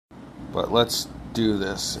But let's do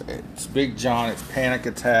this. It's Big John. It's Panic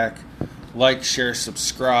Attack. Like, share,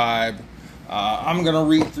 subscribe. I'm going to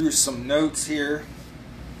read through some notes here.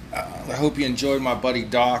 I hope you enjoyed my buddy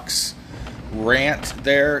Doc's rant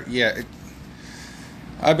there. Yeah,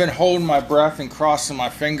 I've been holding my breath and crossing my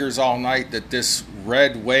fingers all night that this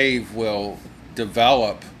red wave will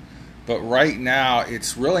develop. But right now,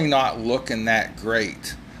 it's really not looking that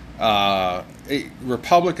great.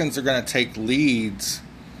 Republicans are going to take leads.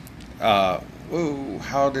 Whoa,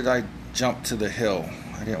 how did I jump to the hill?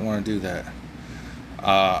 I didn't want to do that.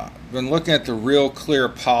 Been looking at the Real Clear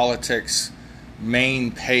Politics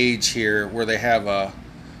main page here, where they have a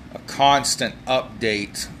constant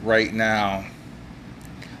update right now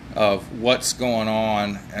of what's going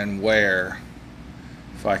on and where.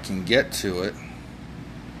 If I can get to it.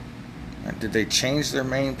 Did they change their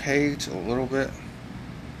main page a little bit?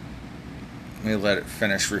 Let me let it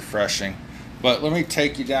finish refreshing. But let me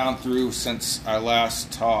take you down through since I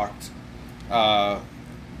last talked. The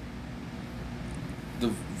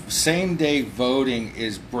same day voting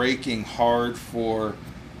is breaking hard for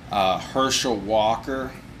Herschel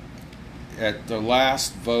Walker. At the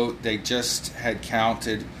last vote, they just had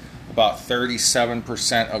counted about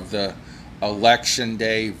 37% of the election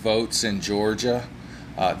day votes in Georgia.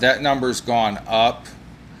 That number's gone up,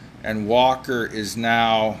 and Walker is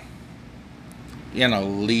now in a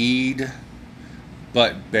lead,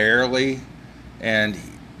 but barely, and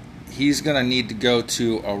he's going to need to go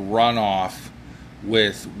to a runoff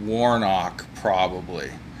with Warnock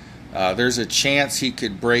probably. There's a chance he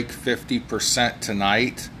could break 50%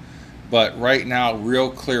 tonight, but right now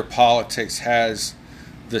Real Clear Politics has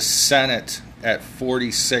the Senate at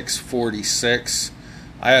 46-46.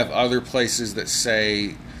 I have other places that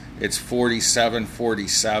say it's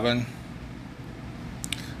 47-47.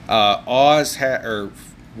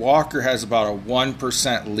 Walker has about a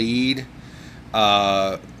 1% lead.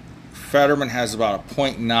 Fetterman has about a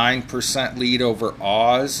 0.9% lead over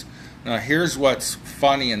Oz. Now here's what's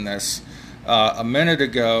funny in this. A minute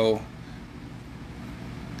ago,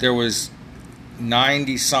 there was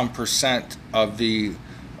 90-some% of the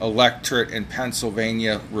electorate in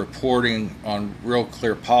Pennsylvania reporting on Real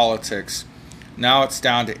Clear Politics. Now it's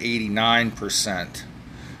down to 89%.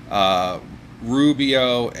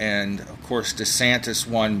 Rubio and, of course, DeSantis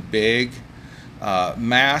won big.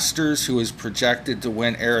 Masters, who was projected to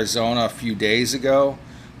win Arizona a few days ago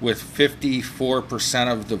with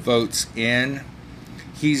 54% of the votes in,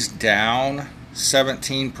 he's down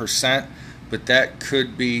 17%, but that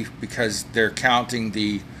could be because they're counting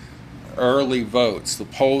the early votes. The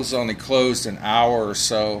polls only closed an hour or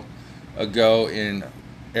so ago in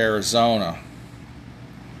Arizona.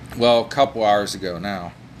 Well, a couple hours ago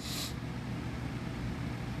now.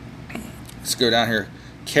 Let's go down here.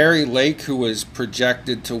 Kari Lake, who was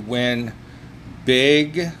projected to win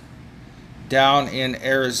big down in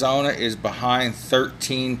Arizona, is behind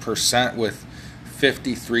 13% with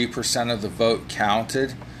 53% of the vote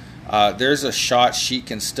counted. There's a shot she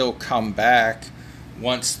can still come back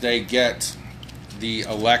once they get the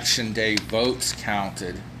election day votes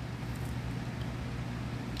counted.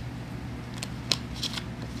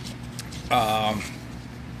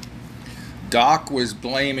 Doc was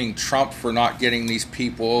blaming Trump for not getting these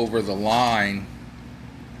people over the line,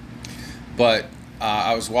 but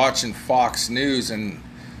I was watching Fox News and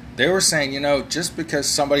they were saying, just because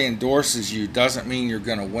somebody endorses you doesn't mean you're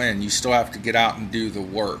going to win. You still have to get out and do the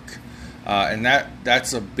work, and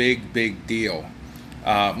that's a big deal.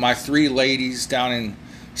 My three ladies down in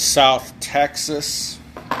South Texas,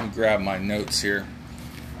 let me grab my notes here.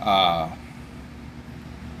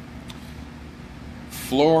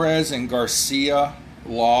 Flores and Garcia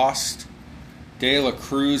lost. De La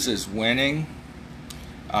Cruz is winning.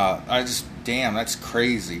 Damn, that's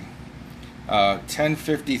crazy.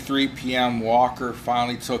 10:53 p.m. Walker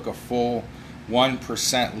finally took a full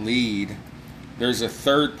 1% lead. There's a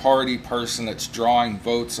third-party person that's drawing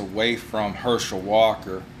votes away from Herschel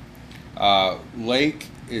Walker. Lake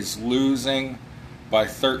is losing by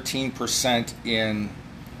 13% in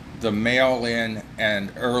the mail-in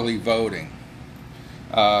and early voting.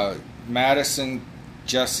 Madison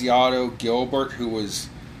Jessiato Gilbert, who was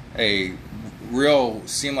a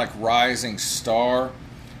seemed like rising star,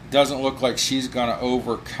 doesn't look like she's going to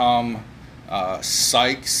overcome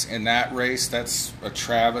Sykes in that race. That's a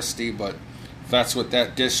travesty, but if that's what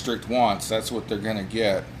that district wants, that's what they're going to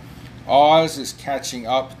get. Oz is catching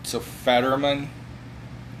up to Fetterman.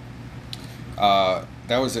 That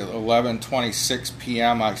was at 11:26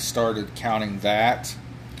 p.m. I started counting that.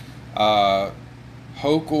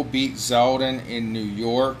 Hochul beat Zeldin in New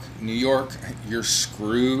York. New York, you're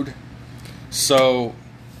screwed. So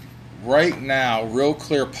right now, Real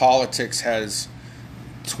Clear Politics has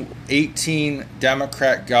 18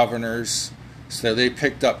 Democrat governors, so they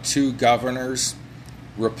picked up 2 governors.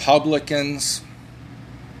 Republicans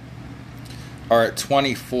are at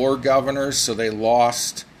 24 governors, so they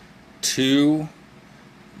lost 2.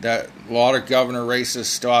 That a lot of governor races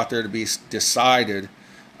still out there to be decided.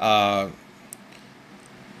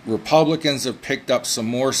 Republicans have picked up some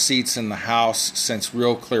more seats in the House since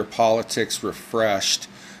Real Clear Politics refreshed.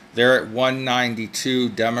 They're at 192.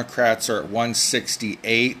 Democrats are at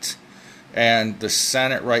 168. And the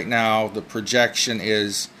Senate right now, the projection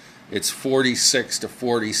is it's 46 to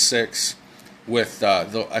 46 with,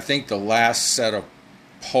 I think the last set of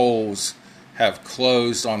polls have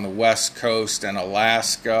closed on the West Coast and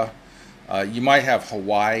Alaska. You might have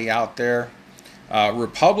Hawaii out there.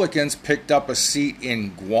 Republicans picked up a seat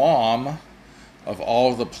in Guam, of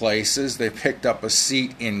all the places. They picked up a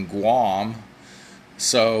seat in Guam.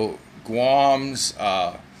 So Guam's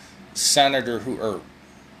senator or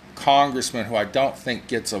congressman, who I don't think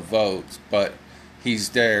gets a vote, but he's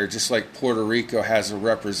there, just like Puerto Rico has a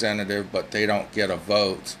representative, but they don't get a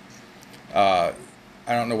vote. I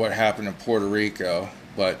don't know what happened in Puerto Rico,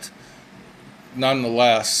 but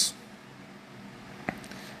nonetheless,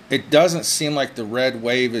 it doesn't seem like the red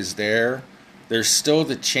wave is there. There's still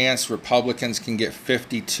the chance Republicans can get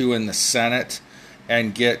 52 in the Senate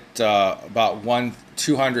and get about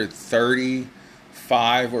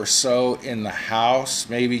 235 or so in the House,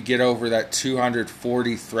 maybe get over that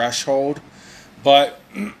 240 threshold. But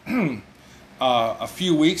a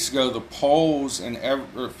few weeks ago, the polls, or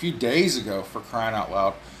a few days ago, for crying out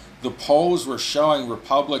loud, the polls were showing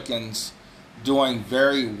Republicans doing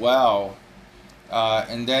very well.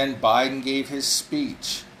 And then Biden gave his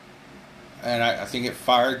speech. And I think it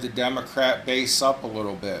fired the Democrat base up a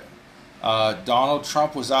little bit. Donald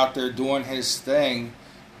Trump was out there doing his thing,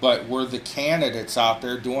 but were the candidates out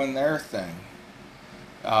there doing their thing?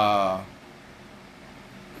 That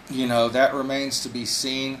remains to be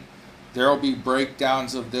seen. There will be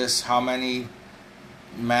breakdowns of this, how many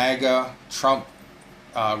MAGA Trump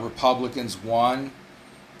Republicans won.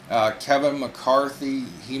 Kevin McCarthy,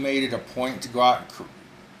 he made it a point to go out and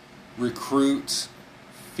recruit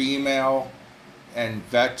female and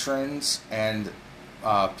veterans and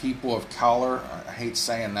people of color. I hate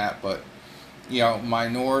saying that, but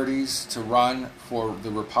minorities to run for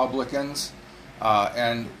the Republicans.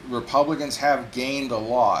 And Republicans have gained a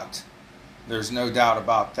lot. There's no doubt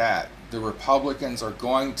about that. The Republicans are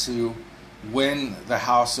going to win the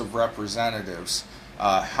House of Representatives.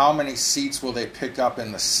 How many seats will they pick up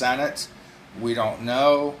in the Senate? We don't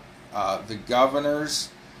know. The governors,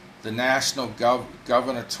 the National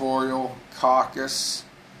Gubernatorial Caucus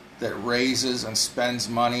that raises and spends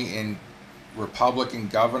money in Republican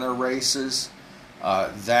governor races,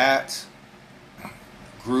 that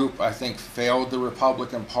group, I think, failed the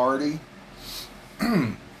Republican Party.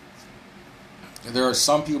 There are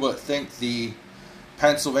some people that think the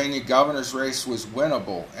Pennsylvania governor's race was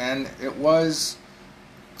winnable, and it was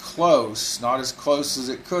close, not as close as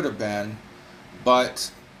it could have been,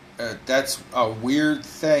 but that's a weird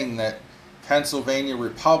thing that Pennsylvania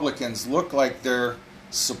Republicans look like they're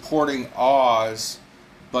supporting Oz,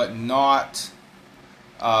 but not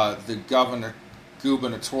the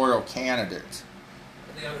gubernatorial candidate.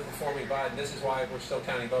 The underperforming Biden, this is why we're still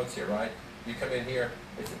counting votes here, right? You come in here,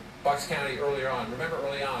 it's Bucks County earlier on. Remember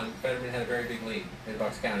early on, Fetterman had a very big lead in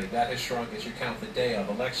Bucks County. That has shrunk as you count the day of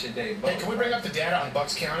election day. Hey, can we bring up the data on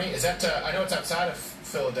Bucks County? Is that, I know it's outside of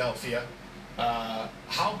Philadelphia.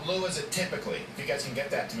 How blue is it typically? If you guys can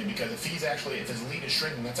get that to me, because if his lead is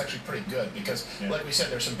shrinking, that's actually pretty good. Because, like we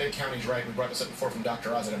said, there's some big counties, right? We brought this up before from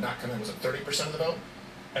Dr. Oz that have not come in. Was it 30% of the vote?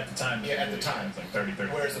 At the time. Yeah, at the time. It's like 30.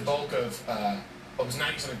 Whereas the bulk of, it was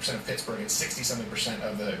 90-something% of Pittsburgh and 60-something%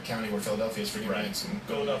 of the county where Philadelphia is for right.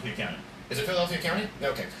 Philadelphia County. Is it Philadelphia County?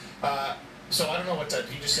 Okay. So I don't know what,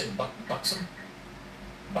 you just said Buxom?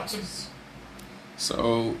 Buxom?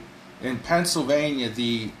 So in Pennsylvania,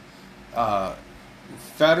 the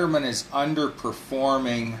Fetterman is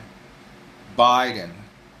underperforming Biden,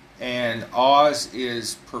 and Oz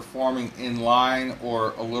is performing in line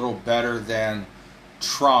or a little better than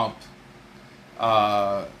Trump.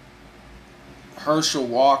 Herschel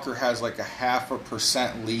Walker has like a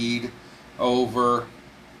 0.5% lead over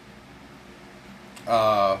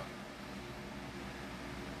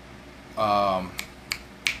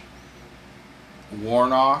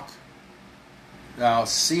Warnock. Now,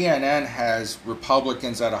 CNN has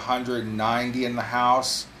Republicans at 190 in the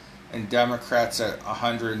House and Democrats at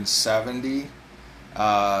 170.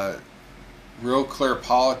 Real Clear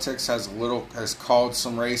Politics has called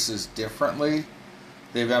some races differently.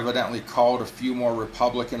 They've evidently called a few more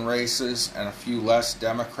Republican races and a few less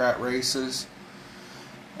Democrat races.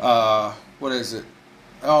 What is it?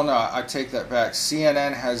 Oh no, I take that back.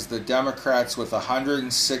 CNN has the Democrats with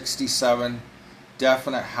 167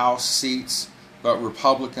 definite House seats, but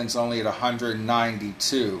Republicans only at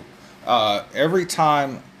 192. Every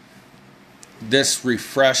time this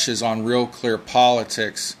refreshes on Real Clear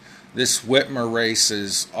Politics, this Whitmer race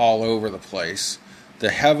is all over the place. The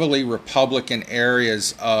heavily Republican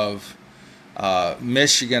areas of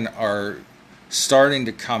Michigan are starting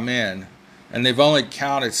to come in, and they've only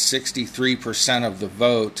counted 63% of the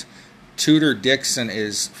vote. Tudor Dixon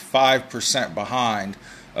is 5% behind.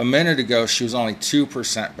 A minute ago, she was only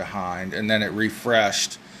 2% behind, and then it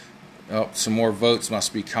refreshed. Oh, some more votes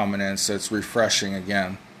must be coming in, so it's refreshing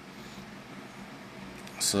again.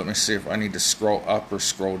 So let me see if I need to scroll up or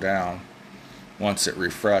scroll down once it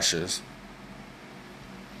refreshes.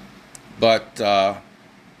 But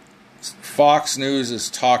Fox News is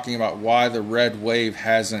talking about why the red wave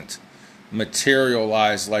hasn't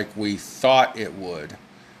materialized like we thought it would.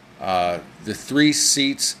 The 3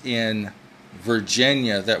 seats in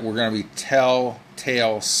Virginia that were going to be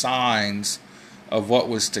telltale signs of what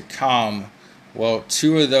was to come, well,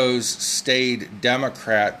 2 of those stayed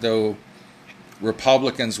Democrat, though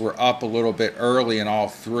Republicans were up a little bit early in all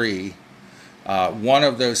 3. 1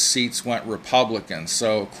 of those seats went Republican.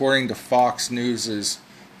 So according to Fox News's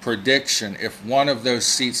prediction, if 1 of those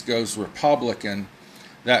seats goes Republican,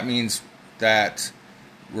 that means that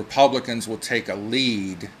Republicans will take a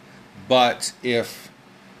lead. But if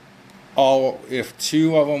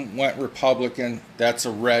 2 of them went Republican, that's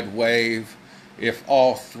a red wave. If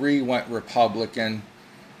all 3 went Republican,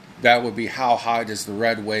 that would be how high does the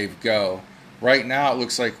red wave go? Right now, it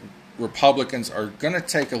looks like Republicans are going to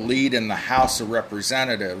take a lead in the House of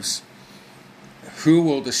Representatives. Who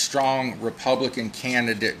will the strong Republican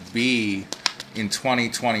candidate be in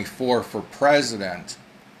 2024 for president?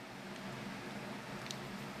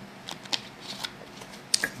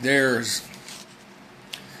 There's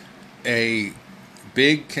a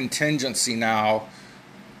big contingency now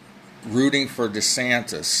rooting for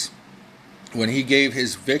DeSantis. When he gave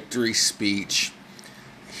his victory speech,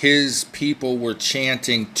 his people were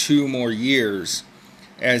chanting 2 more years,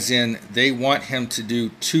 as in they want him to do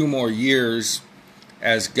 2 more years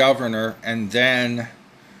as governor and then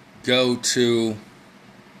go to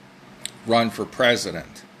run for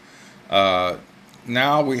president.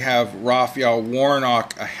 Now we have Raphael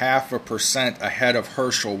Warnock 0.5% ahead of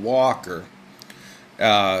Herschel Walker.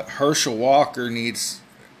 Herschel Walker needs...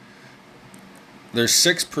 There's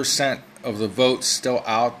 6% of the vote still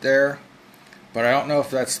out there, but I don't know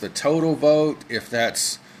if that's the total vote, if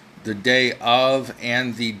that's the day of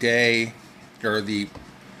and the day, or the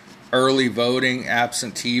early voting,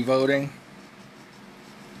 absentee voting,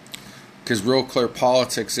 because Real Clear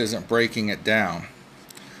Politics isn't breaking it down.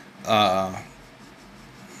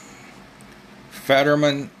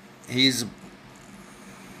 Fetterman, he's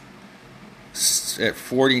at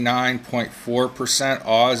 49.4%.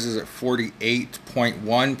 Oz is at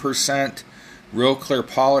 48.1%. Real Clear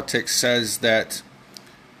Politics says that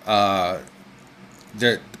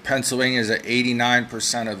Pennsylvania is at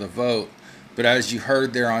 89% of the vote. But as you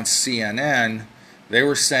heard there on CNN, they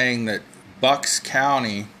were saying that Bucks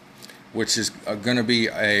County, which is going to be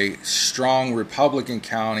a strong Republican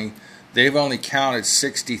county, they've only counted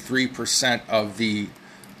 63% of the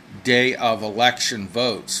day of election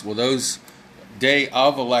votes. Well, those day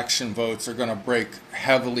of election votes are going to break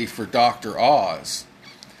heavily for Dr. Oz.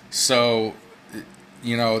 So,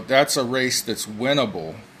 you know, that's a race that's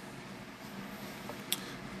winnable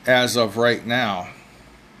as of right now.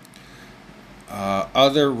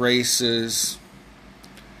 Other races,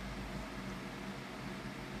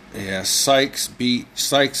 yeah, Sykes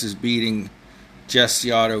is beating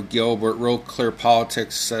Jesse Otto Gilbert. Real Clear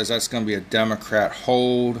Politics says that's going to be a Democrat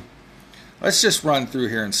hold. Let's just run through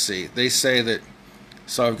here and see. They say that,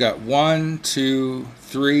 so I've got 1, 2,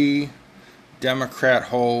 3 Democrat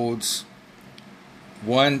holds,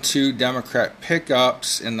 1, 2 Democrat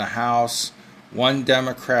pickups in the House, 1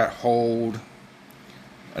 Democrat hold,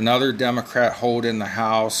 another Democrat hold in the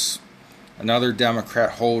House, another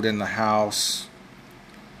Democrat hold in the House.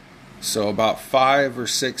 So about 5 or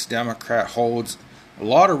 6 Democrat holds. A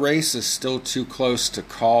lot of races still too close to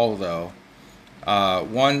call, though.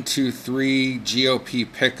 1, 2, 3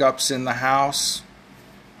 GOP pickups in the House.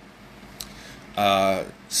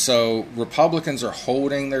 So Republicans are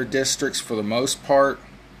holding their districts for the most part.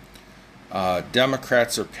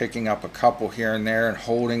 Democrats are picking up a couple here and there and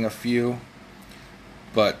holding a few.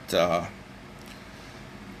 But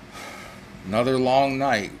another long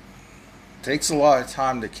night. takes a lot of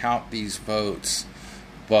time to count these votes,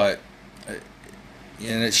 but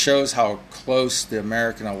and it shows how close the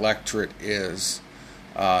American electorate is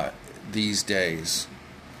these days.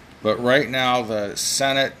 But right now, the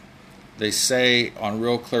Senate, they say on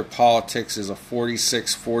Real Clear Politics, is a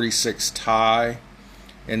 46-46 tie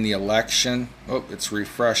in the election. Oh, it's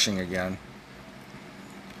refreshing again.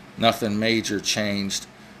 Nothing major changed.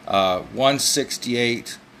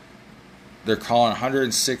 168, they're calling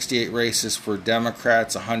 168 races for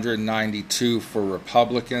Democrats, 192 for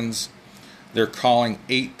Republicans. They're calling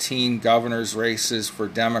 18 governor's races for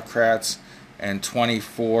Democrats and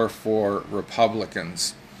 24 for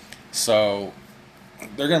Republicans. So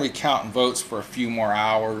they're going to be counting votes for a few more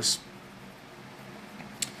hours.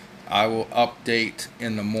 I will update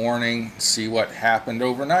in the morning, see what happened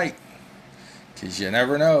overnight, because you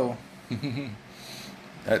never know.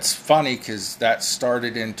 That's funny, because that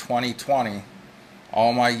started in 2020.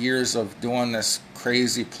 All my years of doing this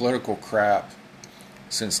crazy political crap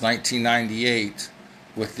since 1998,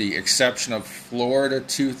 with the exception of Florida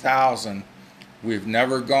 2000, we've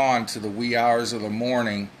never gone to the wee hours of the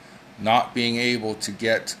morning not being able to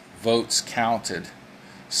get votes counted.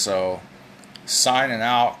 So, signing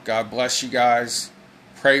out. God bless you guys.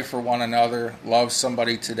 Pray for one another. Love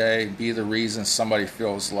somebody today. Be the reason somebody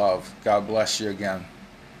feels love. God bless you again.